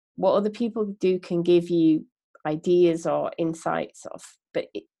 What other people do can give you ideas or insights of, but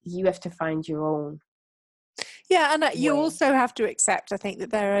you have to find your own. Yeah, and you also have to accept, I think,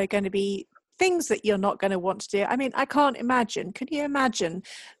 that there are going to be things that you're not going to want to do. I mean, I can't imagine. Can you imagine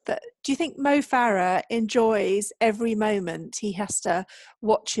that? Do you think Mo Farah enjoys every moment he has to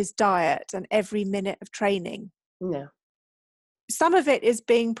watch his diet and every minute of training? No. Some of it is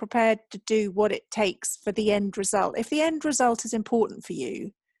being prepared to do what it takes for the end result. If the end result is important for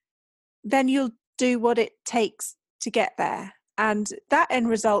you, then you'll do what it takes to get there. And that end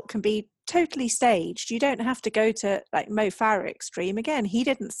result can be totally staged. You don't have to go to like Mo Farah extreme. Again, he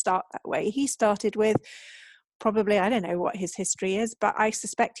didn't start that way. He started with probably, I don't know what his history is, but I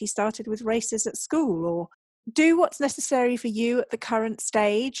suspect he started with races at school. Or do what's necessary for you at the current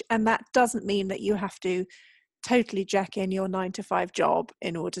stage. And that doesn't mean that you have to totally jack in your 9-to-5 job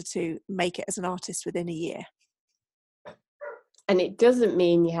in order to make it as an artist within a year. And it doesn't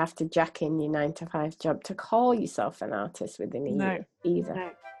mean you have to jack in your 9-to-5 job to call yourself an artist within a year either.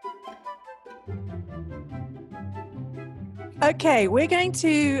 No. Okay, we're going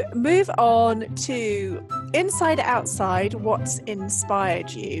to move on to inside outside, what's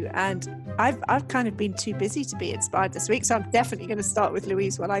inspired you. And I've kind of been too busy to be inspired this week, so I'm definitely going to start with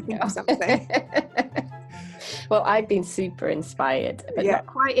Louise when I think of something. Well, I've been super inspired, but not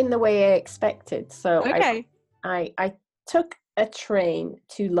quite in the way I expected. So I took a train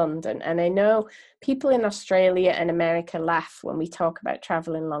to London, and I know people in Australia and America laugh when we talk about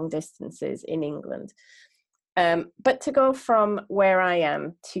traveling long distances in England. But to go from where I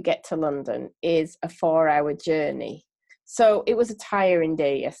am to get to London is a 4-hour journey. So it was a tiring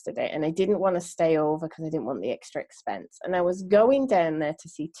day yesterday, and I didn't want to stay over because I didn't want the extra expense. And I was going down there to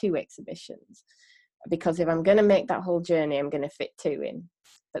see 2 exhibitions, because if I'm going to make that whole journey, I'm going to fit 2 in.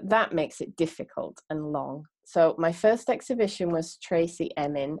 But that makes it difficult and long. So my first exhibition was Tracy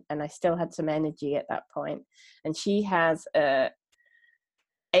Emin, and I still had some energy at that point. And she has 9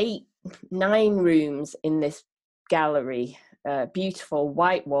 rooms in this gallery, beautiful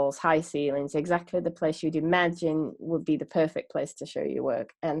white walls, high ceilings, exactly the place you'd imagine would be the perfect place to show your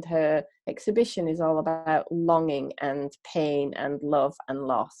work. And her exhibition is all about longing and pain and love and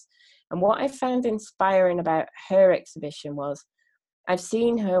loss. And what I found inspiring about her exhibition was, I've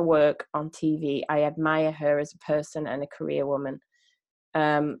seen her work on TV. I admire her as a person and a career woman.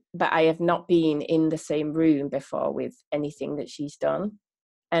 But I have not been in the same room before with anything that she's done.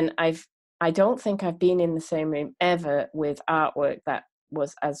 And I don't think I've been in the same room ever with artwork that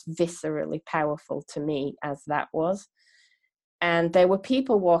was as viscerally powerful to me as that was. And there were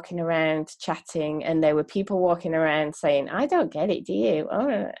people walking around chatting, and there were people walking around saying, I don't get it, do you?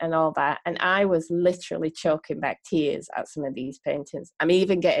 Oh, and all that. And I was literally choking back tears at some of these paintings. I'm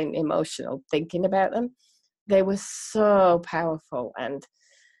even getting emotional thinking about them. They were so powerful. And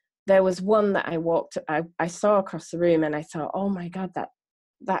there was one that I saw across the room, and I thought, oh my God,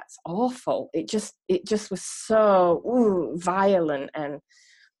 that's awful. It just was so violent. And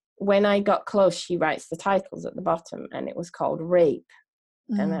when I got close, she writes the titles at the bottom, and it was called Rape.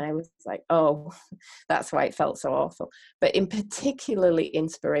 And I was like, oh, that's why it felt so awful. But in particularly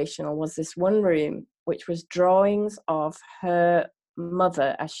inspirational was this one room, which was drawings of her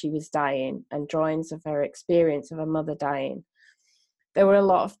mother as she was dying, and drawings of her experience of her mother dying. There were a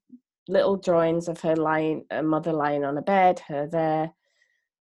lot of little drawings of her mother lying on a bed, her there.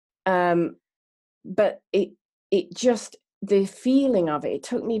 But it just, the feeling of it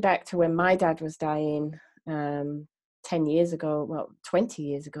took me back to when my dad was dying 10 years ago, well, 20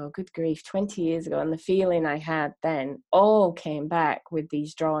 years ago, good grief, 20 years ago. And the feeling I had then all came back with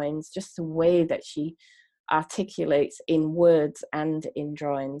these drawings, just the way that she articulates in words and in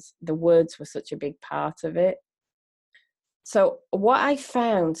drawings. The words were such a big part of it. So what I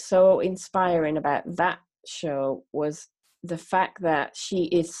found so inspiring about that show was the fact that she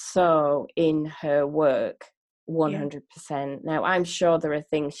is so in her work 100%. Yeah. Now, I'm sure there are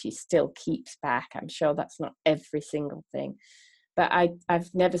things she still keeps back. I'm sure that's not every single thing. But I've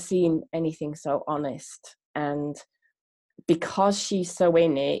never seen anything so honest. And because she's so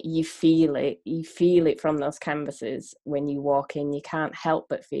in it, you feel it. You feel it from those canvases when you walk in. You can't help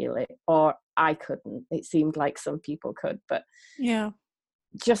but feel it. Or I couldn't. It seemed like some people could. But yeah,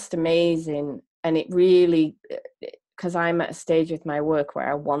 just amazing. And it really, because I'm at a stage with my work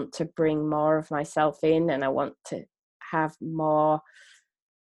where I want to bring more of myself in, and I want to have more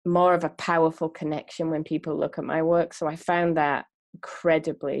more of a powerful connection when people look at my work. So I found that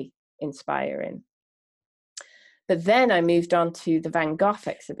incredibly inspiring. But then I moved on to the Van Gogh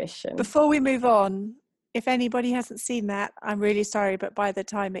exhibition. Before we move on, if anybody hasn't seen that, I'm really sorry, but by the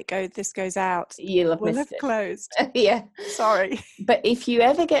time this goes out, you'll have we'll missed have it. Closed. Yeah. Sorry. But if you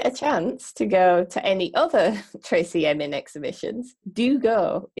ever get a chance to go to any other Tracey Emin exhibitions, do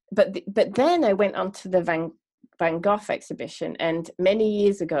go. But then I went on to the Van Gogh exhibition, and many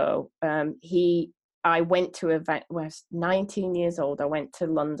years ago, I went to when I was 19 years old. I went to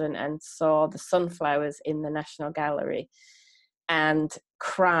London and saw the sunflowers in the National Gallery, and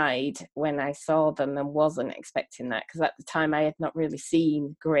cried when I saw them, and wasn't expecting that, because at the time I had not really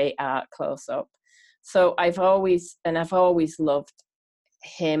seen great art close up. So I've always loved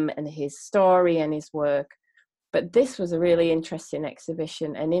him and his story and his work. But this was a really interesting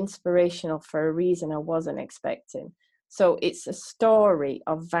exhibition and inspirational for a reason I wasn't expecting. So it's a story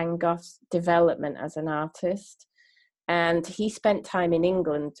of Van Gogh's development as an artist. And he spent time in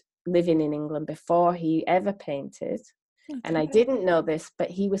England, living in England, before he ever painted. Okay. And I didn't know this, but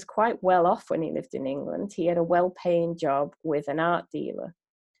he was quite well off when he lived in England. He had a well-paying job with an art dealer,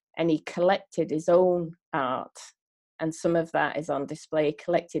 and he collected his own art. And some of that is on display. He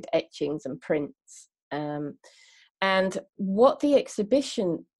collected etchings and prints. And what the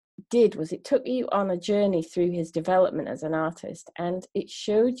exhibition did was it took you on a journey through his development as an artist, and it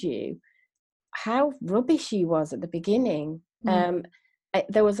showed you how rubbish he was at the beginning.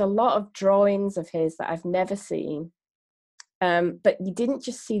 There was a lot of drawings of his that I've never seen, but you didn't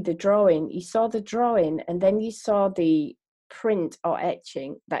just see the drawing. You saw the drawing, and then you saw the print or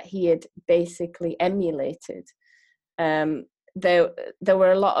etching that he had basically emulated. There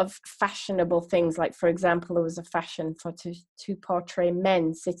were a lot of fashionable things, like, for example, there was a fashion to portray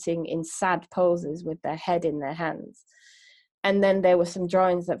men sitting in sad poses with their head in their hands. And then there were some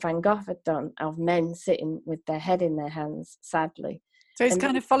drawings that Van Gogh had done of men sitting with their head in their hands, sadly. So he's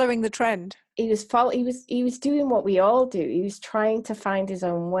kind of following the trend. He was doing what we all do. He was trying to find his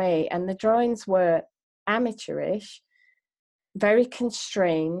own way, and the drawings were amateurish, very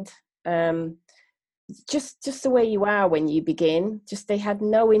constrained. Just the way you are when you begin. Just, they had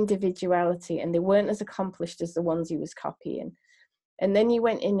no individuality, and they weren't as accomplished as the ones he was copying. And then you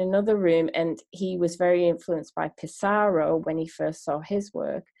went in another room, and he was very influenced by Pissarro when he first saw his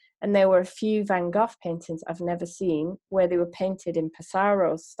work. And there were a few Van Gogh paintings I've never seen where they were painted in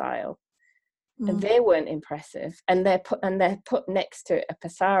Pissarro's style, and they weren't impressive. And they're put next to a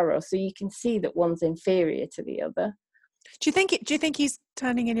Pissarro, so you can see that one's inferior to the other. Do you think he's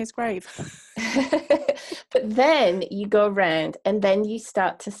turning in his grave? But then you go around, and then you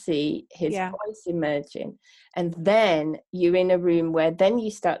start to see his voice emerging. And then you're in a room where then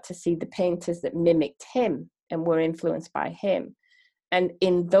you start to see the painters that mimicked him and were influenced by him. And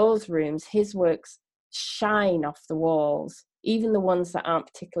in those rooms, his works shine off the walls, even the ones that aren't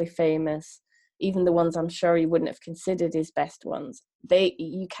particularly famous, even the ones I'm sure he wouldn't have considered his best ones. They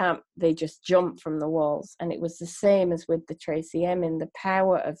just jump from the walls. And it was the same as with the Tracey Emin, the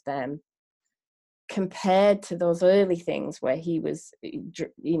power of them compared to those early things where he was,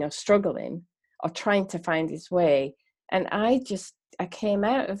 struggling or trying to find his way. And I came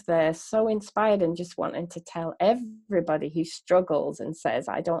out of there so inspired and just wanting to tell everybody who struggles and says,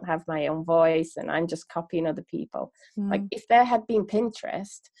 I don't have my own voice and I'm just copying other people. Like, if there had been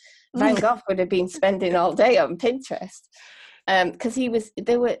Pinterest, Van Gogh would have been spending all day on Pinterest. Because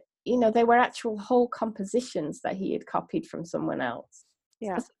they were actual whole compositions that he had copied from someone else.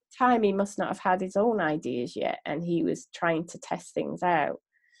 Yeah. At the time, he must not have had his own ideas yet, and he was trying to test things out.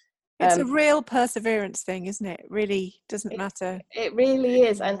 It's a real perseverance thing, isn't it? It really doesn't matter. It really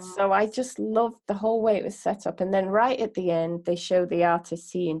is. And so I just loved the whole way it was set up. And then right at the end, they show the artists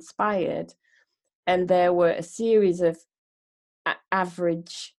he inspired. And there were a series of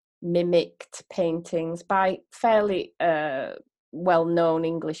average mimicked paintings by fairly well-known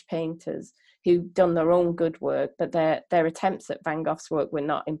English painters who'd done their own good work, but their attempts at Van Gogh's work were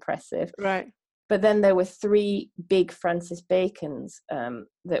not impressive. Right. But then there were 3 big Francis Bacons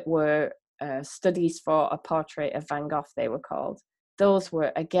that were studies for a portrait of Van Gogh, they were called. Those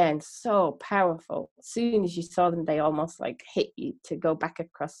were, again, so powerful. As soon as you saw them, they almost like hit you to go back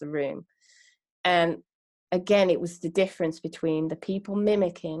across the room. And again, it was the difference between the people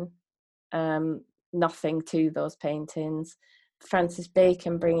mimicking nothing to those paintings, Francis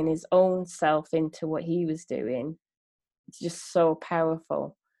Bacon bringing his own self into what he was doing. It's just so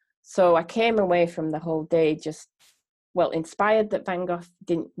powerful. So I came away from the whole day just, inspired that Van Gogh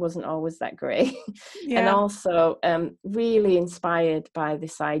wasn't always that great. Yeah. And also really inspired by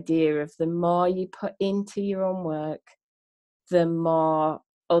this idea of the more you put into your own work, the more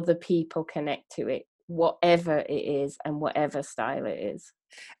other people connect to it, whatever it is and whatever style it is.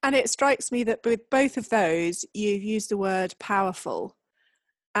 And it strikes me that with both of those, you've used the word powerful,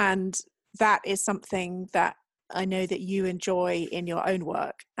 and that is something that I know that you enjoy in your own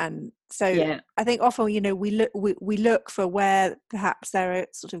work. And so I think often, you know, we look for where perhaps there are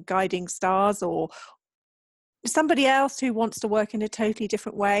sort of guiding stars, or somebody else who wants to work in a totally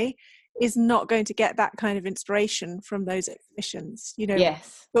different way is not going to get that kind of inspiration from those exhibitions, you know.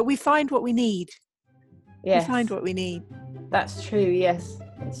 Yes. But we find what we need. Yes. We find what we need. That's true. Yes,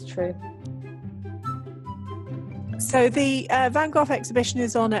 it's true. So the Van Gogh exhibition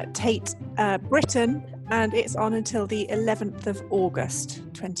is on at Tate Britain, and it's on until the 11th of August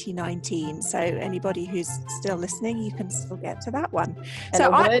 2019. So anybody who's still listening, you can still get to that one. And so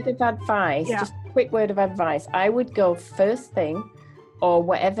word of advice, just a quick word of advice, I would go first thing, or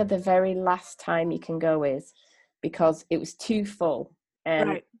whatever the very last time you can go is, because it was too full.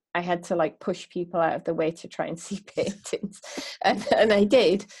 And I had to like push people out of the way to try and see paintings, and I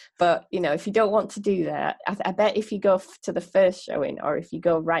did. But you know, if you don't want to do that, I bet if you go to the first showing, or if you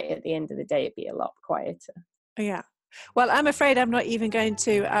go right at the end of the day, it'd be a lot quieter. Yeah. Well, I'm afraid I'm not even going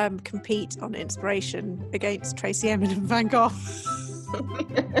to compete on inspiration against Tracey Emin and Van Gogh.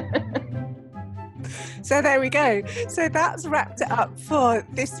 So there we go. So that's wrapped it up for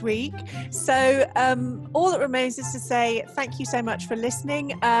this week. So all that remains is to say thank you so much for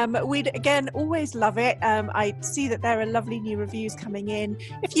listening. We'd again always love it. I see that there are lovely new reviews coming in.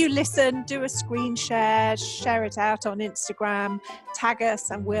 If you listen, do a screen share it out on Instagram, tag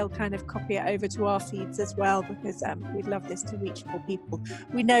us, and we'll kind of copy it over to our feeds as well, because we'd love this to reach more people.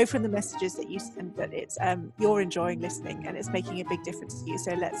 We know from the messages that you send that it's you're enjoying listening and it's making a big difference to you.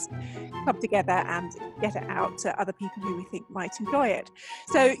 So let's come together and get it out to other people who we think might enjoy it.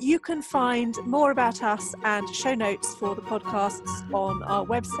 So you can find more about us and show notes for the podcasts on our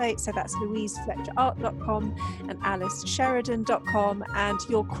website. So that's louisefletcherart.com and alicesheridan.com. And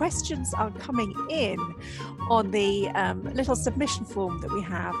your questions are coming in on the little submission form that we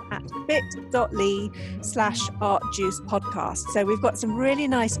have at bit.ly/artjuicepodcast. So we've got some really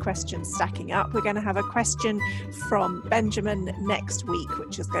nice questions stacking up. We're going to have a question from Benjamin next week,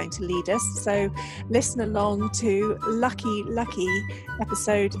 which is going to lead us. So listen along to lucky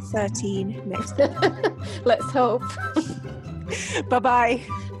episode 13 next week. Let's hope. Bye-bye.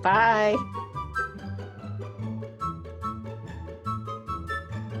 Bye.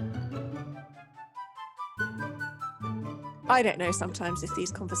 I don't know sometimes if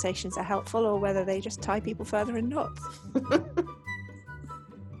these conversations are helpful or whether they just tie people further in knots.